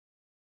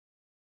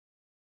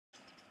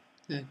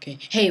Okay,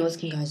 hey, what's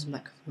going on, guys? I'm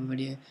back with my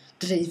video.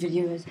 Today's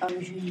video is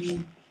I'm showing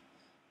you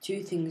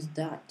two things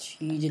that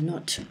you did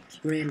not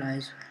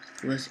realize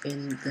was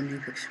in the new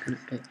PixelGun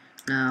update.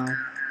 Now,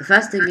 the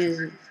first thing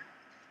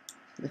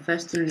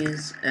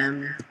is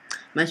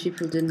most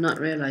people did not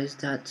realize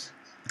that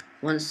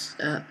once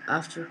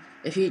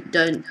if you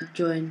don't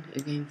join a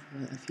game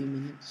for a few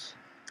minutes,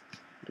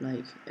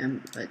 but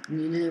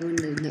you know when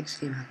the next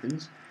game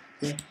happens,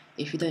 yeah,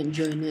 if you don't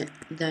join it,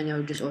 then it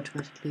will just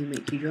automatically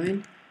make you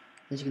join.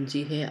 As you can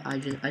see here, I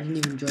didn't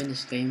even join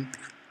this game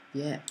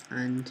yet,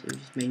 and it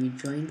just made me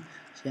join,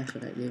 so you have to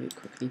leave it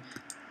quickly.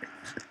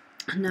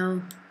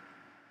 Now,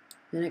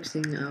 the next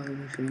thing I will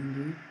be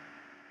showing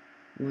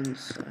you,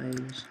 once I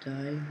just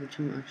die, which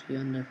I'm actually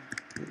on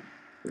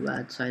the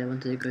bad side, I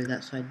wanted to go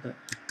that side, but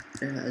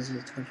as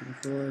I told you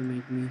before, it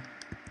made me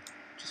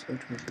just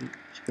automatically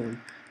spawn.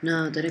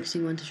 Now, the next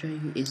thing I want to show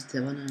you is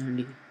the one and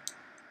only,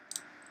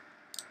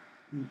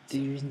 the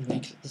reason why I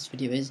clicked this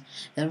video is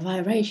the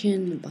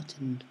vibration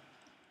button.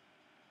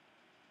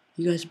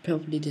 You guys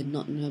probably did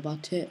not know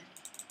about it.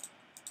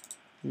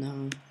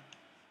 Now,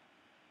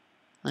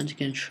 I'm just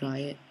gonna try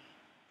it.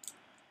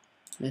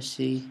 Let's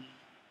see.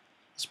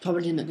 It's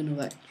probably not gonna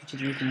work due to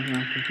the reason on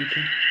my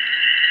computer.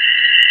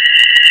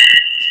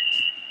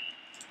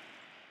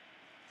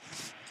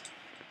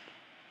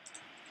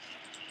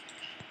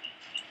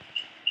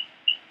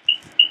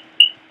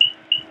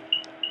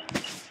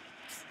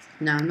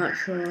 Now, I'm not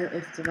sure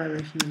if the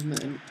vibration is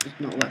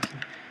not working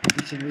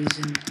due to the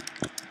reason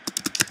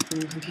on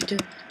my computer,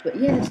 but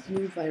yeah, it's the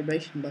new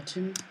vibration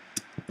button,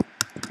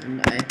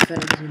 and I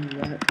felt it doesn't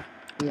work.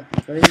 Yeah,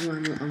 the reason why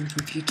I'm not on my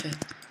computer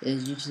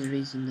is due to the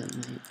reason that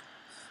my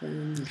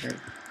phone is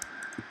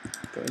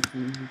broken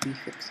and will be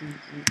fixing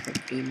it in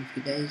probably in a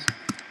few days.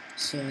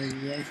 So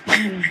yeah,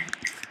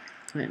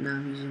 right now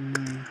I'm using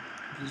my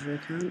user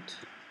account.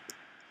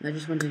 I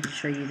just wanted to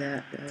show you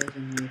that, guys,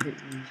 and we'll hit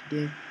this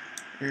video,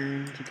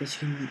 and I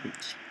guess you can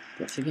just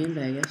watch the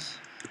gameplay, I guess.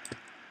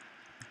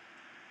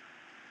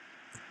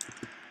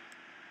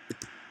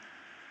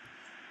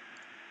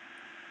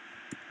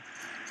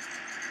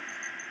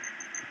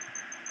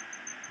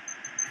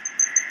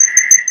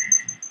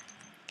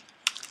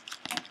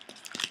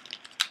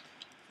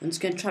 I'm just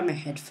going to try my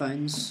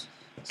headphones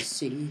to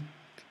see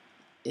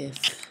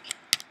if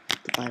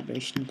the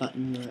vibration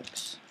button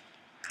works.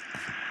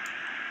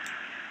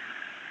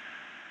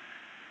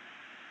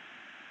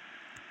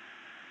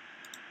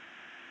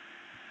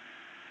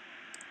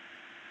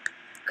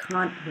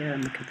 Can't hear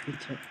on the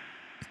computer,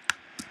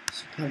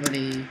 so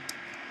probably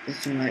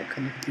doesn't work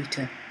on the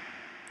computer.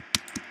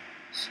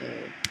 So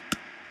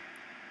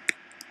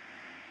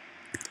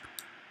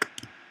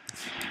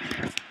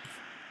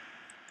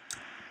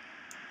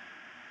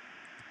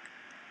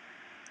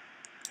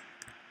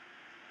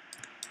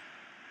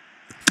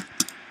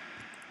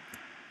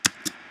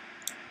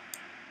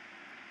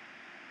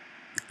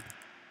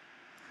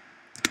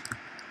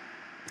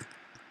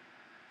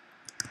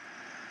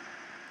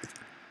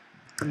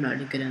I'm not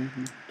really good at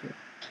anything to do it.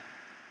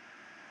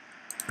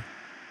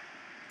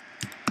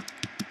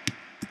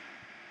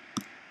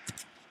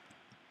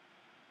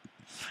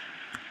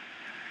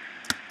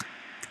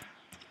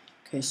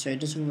 Okay, so it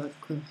doesn't work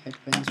with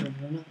headphones or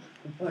whatever.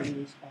 I'm putting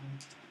these on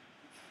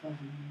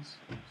phones,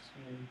 so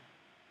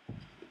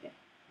yeah.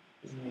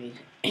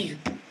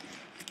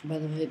 By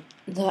the way,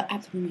 the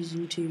app I'm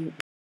using to,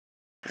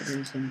 I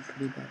did some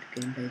pretty bad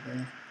gameplay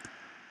there,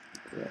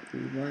 but we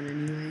won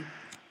anyway.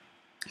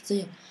 So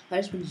yeah, I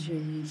just wanted to show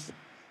you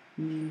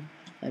the new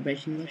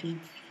vibration button.